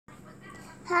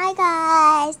Hi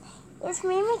guys, it's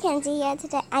me Mackenzie here.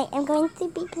 Today I am going to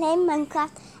be playing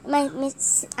Minecraft.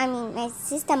 My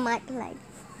sister might play.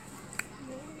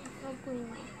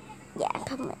 Yeah,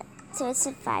 probably. So it's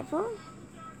survival.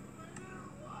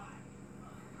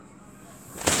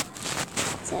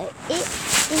 So it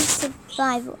is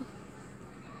survival,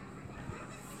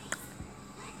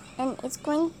 and it's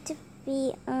going to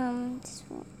be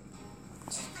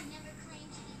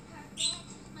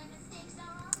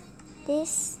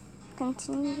this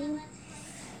continue.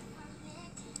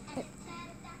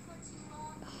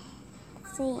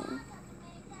 See.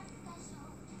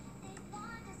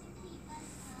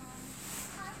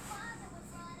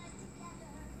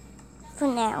 For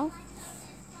now,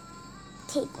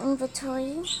 take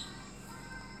inventory.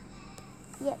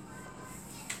 Yep.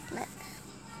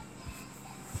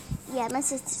 Yeah, my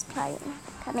sister's playing.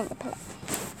 Coming to play.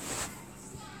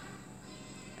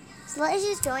 So let's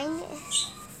just join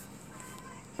this.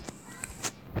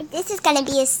 This is going to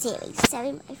be a series.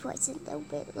 Sorry, my voice is a little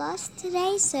bit lost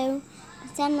today, so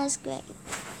my sound was great.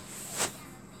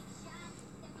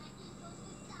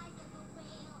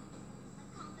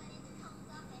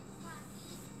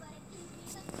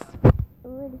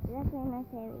 Ooh, this is actually a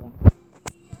nice area.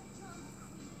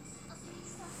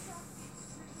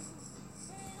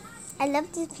 I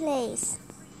love this place.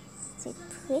 It's so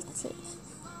pretty.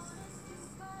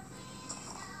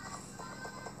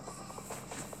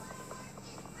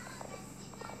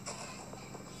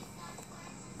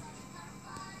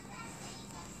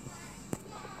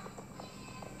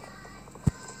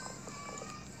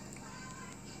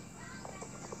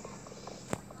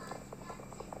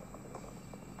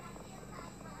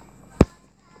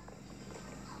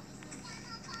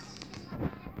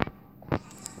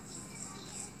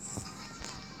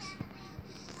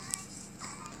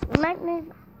 We might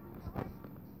move.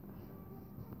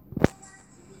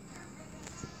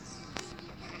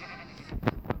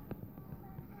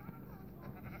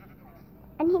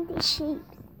 I need these sheep.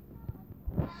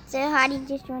 So Hardy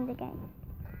just joined the game.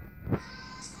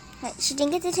 Right, she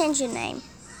didn't get to change your name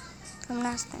from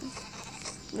last time.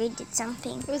 We did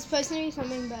something. It was supposed to be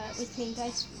something, but we think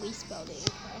we spelled it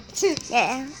incorrect.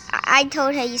 Yeah, I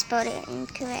told her you spelled it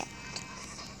incorrect.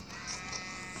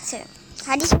 So,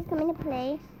 Hardy's just coming to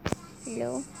play.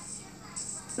 Hello.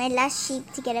 My last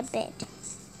sheep to get a bed.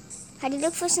 Hardy,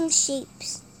 look for some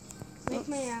sheeps. With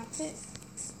my outfit.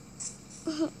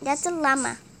 That's a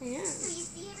llama. Yeah.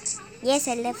 Yes,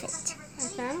 I love it. I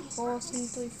found a horse and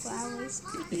 3 flowers.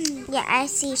 Yeah, I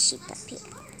see a sheep up here.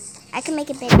 I can make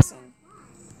a bed soon.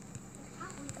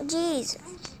 Oh, jeez.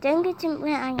 Don't go to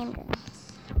where I am going.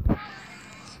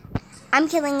 I'm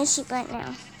killing a sheep right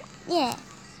now. Yeah.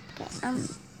 Okay,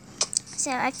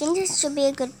 so I think this should be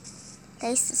a good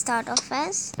place to start off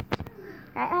as.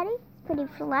 Right, Hardy? Pretty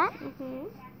flat. Mm-hmm.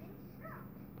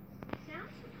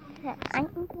 Okay, I'm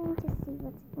going to see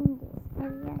what's in this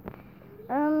area.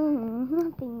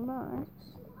 Nothing much.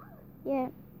 Yeah,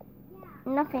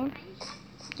 nothing.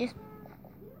 Just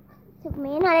so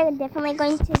me and Hardy are definitely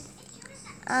going to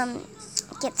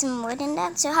get some wood in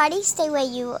that. So Hardy, stay where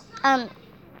you I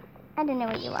don't know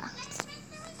where you are.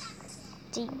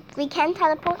 We can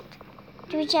teleport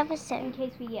to whichever In zone.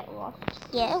 case we get lost.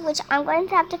 Yeah, which I'm going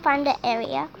to have to find an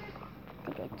area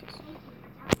to go to.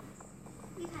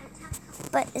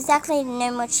 But exactly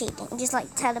no more cheating, just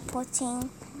like teleporting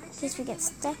in case we get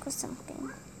stuck or something.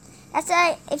 That's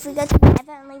why if we go to the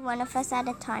nether, only one of us at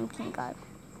a time can go.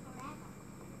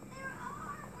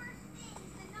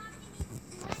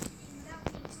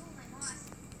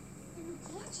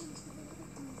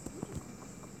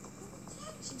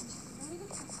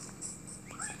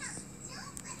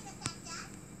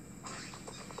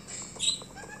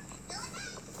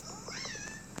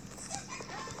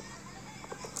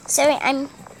 Sorry, I'm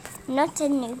not a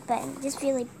noob, but I'm just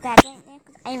really bad right now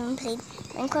because I haven't played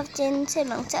Minecraft in so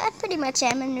long. So I pretty much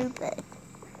am a noob, but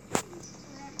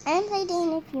I haven't played it in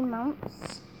a few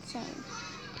months. So,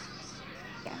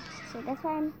 yeah. So that's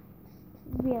why I'm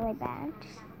really bad.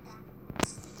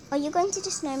 Are you going to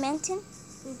the snow mountain?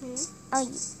 Mm-hmm.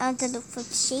 Oh, to look for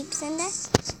sheep in there?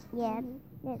 Yeah.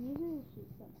 Yeah.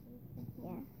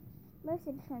 Most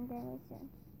of the time there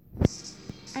is.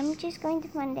 I'm just going to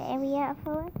find the area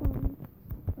for us and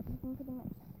you can pretty much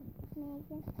take me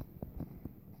again.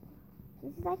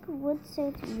 This is like a wood, so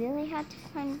it's really hard to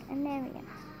find an area.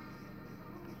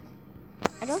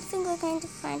 I don't think we're going to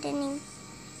find any.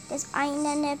 There's iron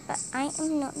in there, but I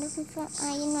am not looking for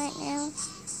iron right now.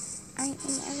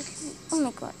 Oh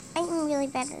my god, I am really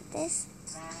bad at this.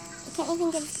 I can't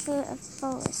even get through a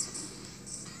forest.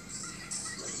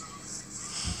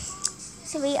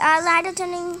 So we are ladder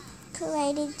turning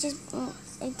decorated just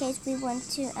in case we want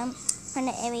to find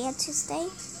an area to stay,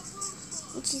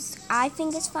 which is I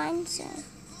think is fine. So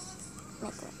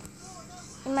like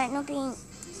it might not be in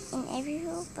every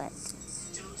room, but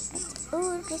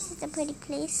oh, this is a pretty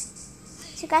place.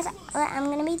 So guys, what I'm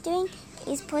gonna be doing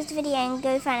is pause the video and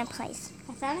go find a place.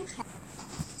 I found a cat.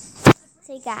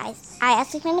 So guys, I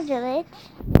actually found a village.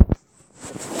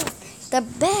 The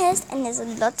best, and there's a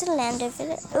lot of land over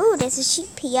there. Oh, there's a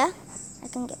sheep here. I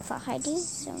can get for Heidi.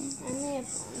 So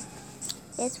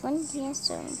there's one here.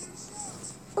 So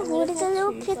oh, there's a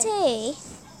little kitty.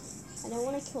 I don't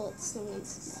want to kill it.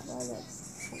 Someone's mother.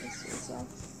 That's kind of suicide.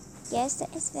 Yes,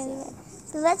 that is very good.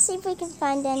 So let's see if we can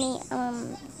find any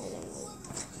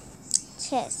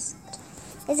chest.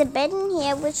 There's a bed in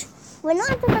here, which we're not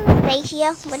even going to stay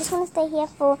here. We just want to stay here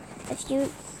for a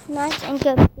few nights and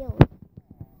go build.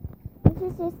 This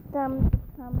is just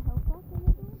Hillcrest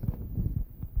over there.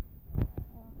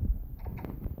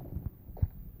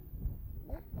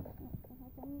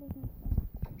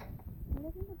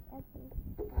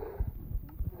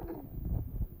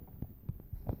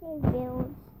 Okay,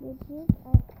 build. This is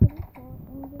pretty cool.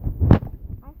 And this,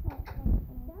 I can't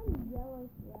find yellow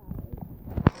flowers.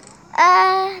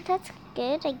 That's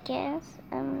good, I guess.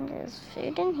 There's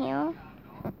food in here.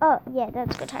 Oh, yeah,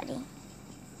 that's good, Heidi.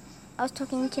 I was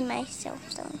talking to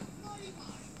myself, so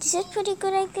this is pretty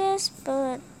good, I guess.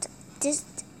 But this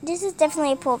is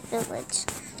definitely a poor village.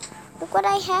 Look what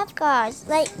I have, guys.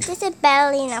 Like, this is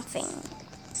barely nothing.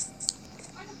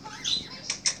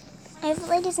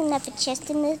 Hopefully there's enough a chest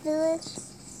in this village.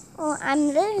 Or I'm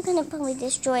literally gonna probably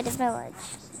destroy the village.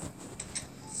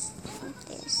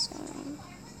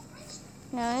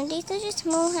 No, these are just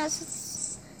small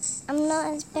houses. I'm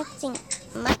not expecting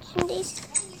much in these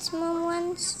small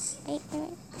ones. Wait.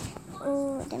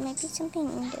 Oh, there might be something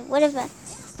in there. Whatever.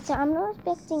 So I'm not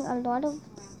expecting a lot of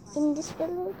in this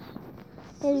village.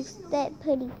 They're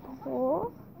pretty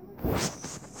cool.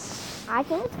 I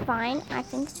think it's fine.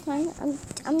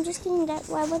 I'm just kidding. That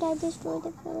why would I destroy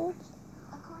the village?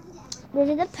 This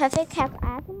is the perfect house. I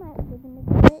actually might live in the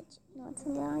village. Not to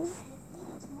lie.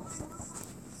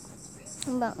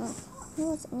 But who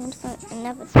was going to find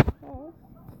another chest?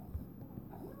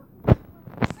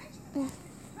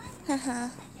 Haha.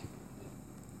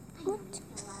 What?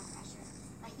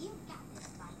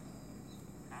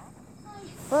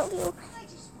 What?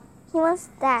 He wants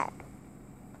that.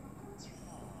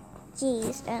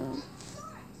 Jeez.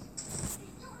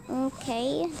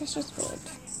 Okay, that's just weird.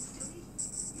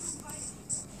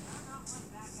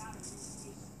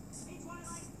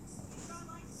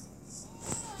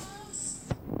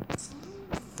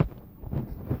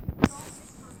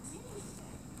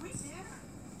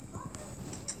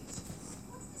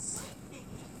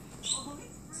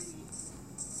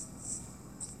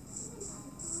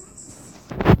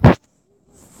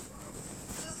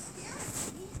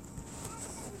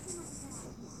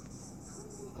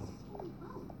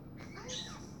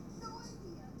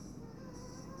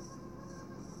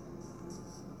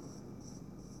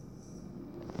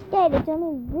 Yeah, there's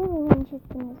only really one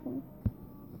chest in this one.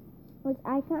 Which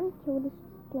I can't kill this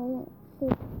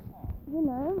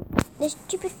the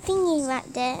stupid thingy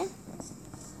right there.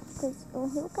 Because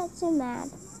he'll get so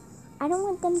mad. I don't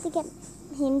want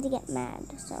him to get mad,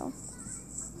 so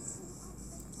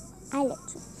I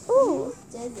let you. Ooh!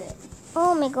 Does it?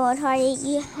 Oh my god, Hardy,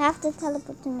 you have to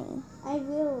teleport to me. I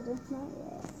will, just not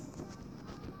yet.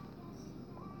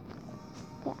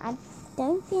 Okay, I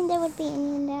don't think there would be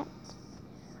any in that.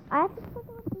 I have to put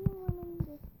one in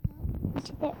this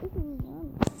house. There isn't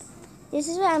one. This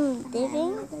is where I'm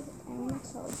living.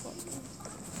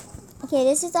 Okay,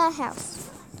 this is our house.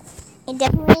 It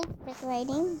definitely is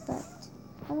decorating, but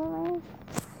otherwise,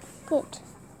 good.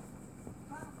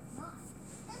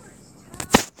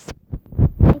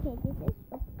 Okay, this is.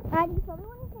 You probably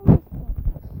want to turn this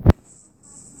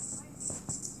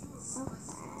on.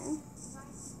 Okay.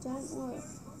 Don't worry.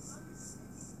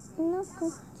 I'm not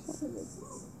going to.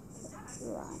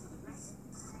 Right.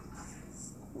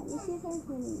 Let me see if I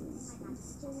can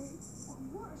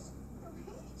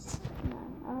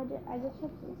No, I just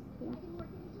have this.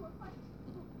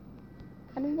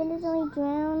 Other village only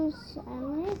drowns.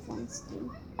 Where's Sunstein?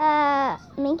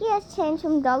 Minky has changed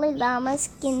from Dalai Lama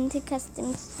skin to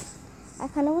custom. I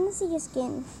kind of want to see your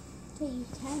skin. Okay, you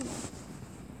can.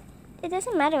 It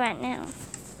doesn't matter right now.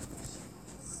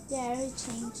 Yeah, I already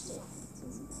changed it.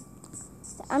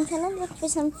 So I'm trying to look for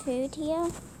some food here.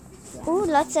 Yeah. Ooh,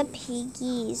 lots of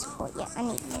piggies. Oh, yeah, I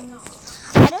need that.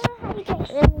 I don't know how to get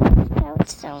really much out,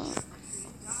 so.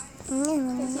 Okay,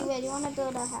 where do you want to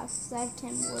build a house? 'Cause I have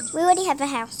 10 wood. We already have a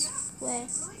house. Where?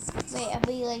 Wait, have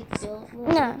we like built?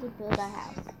 We No. have to build our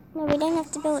house. No, we don't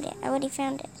have to build it. I already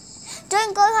found it.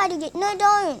 Don't go hiding it. No,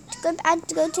 don't. I have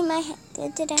to go to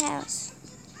to the house.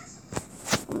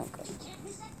 Oh my god.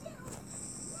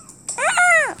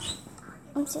 Ah!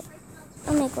 I'm sick.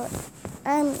 Oh my god.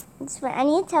 This way. I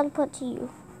need to teleport to you.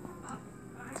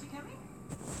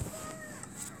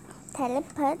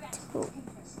 Teleport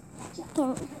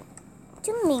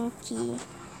to Minky.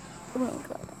 Oh my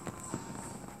god.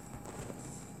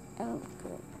 Oh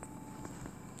god.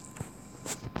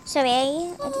 Sorry, I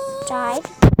died.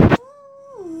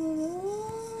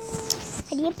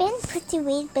 Had you been pretty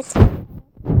weird, but I'm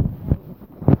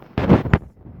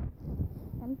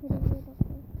pretty weird.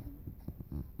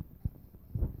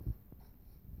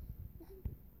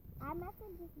 I'm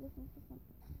actually just looking for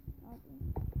something.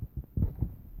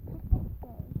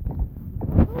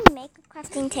 Let me make a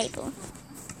crafting table,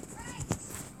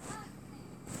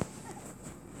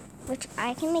 which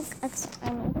I can make.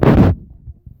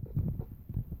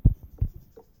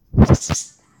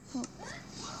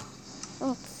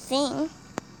 Thing.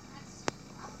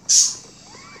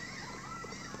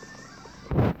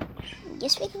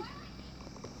 Yes, we can.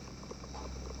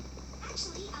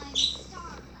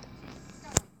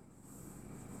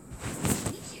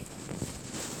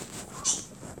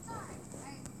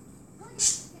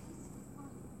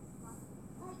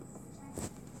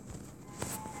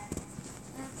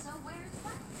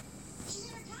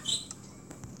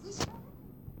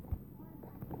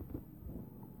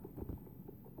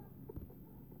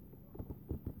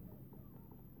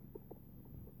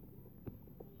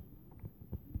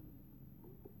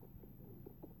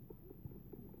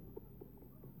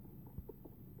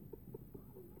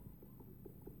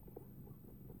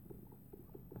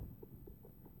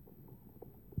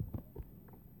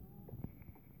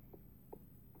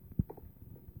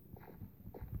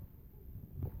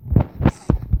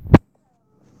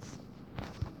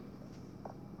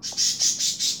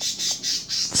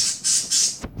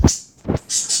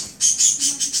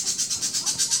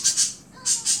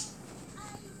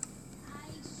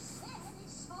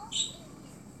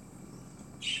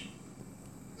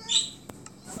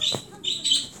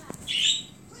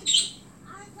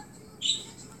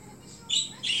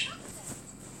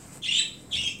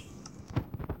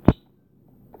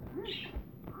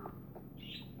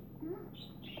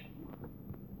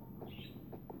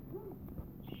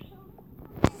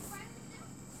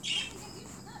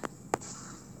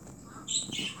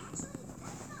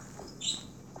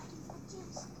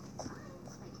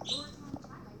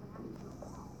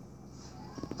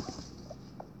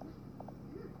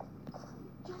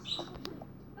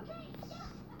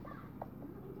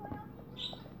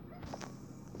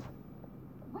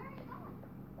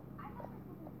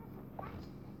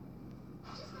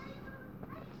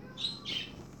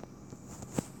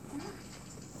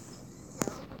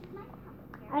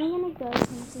 I'm gonna go,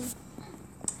 Kenzie.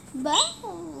 Bye.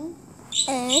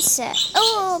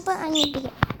 But I need to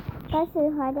get. That's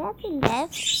so hard. I have to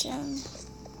left. So. I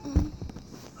don't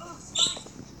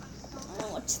know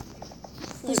what to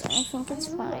I think it's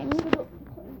fine.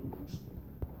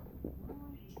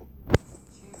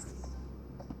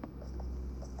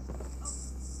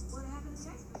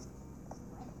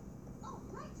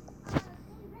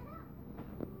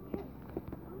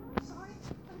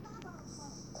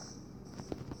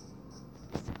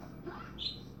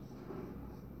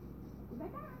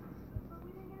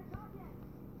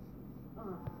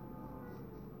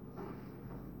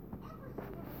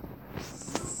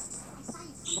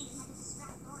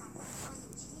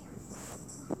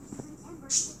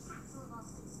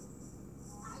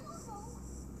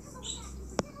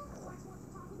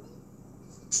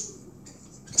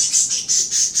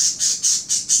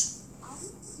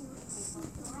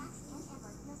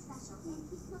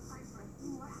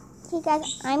 Okay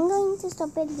guys, I'm going to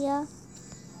stop it here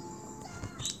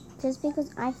just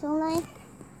because I feel like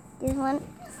this one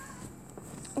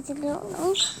is a little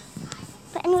long.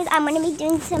 But anyways, I'm going to be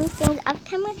doing some things off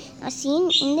camera. I'll see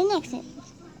you in the next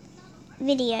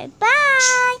video.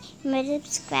 Bye! Remember to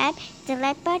subscribe, hit the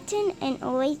like button, and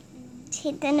always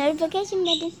hit the notification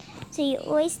button so you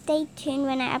always stay tuned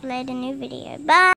when I upload a new video. Bye!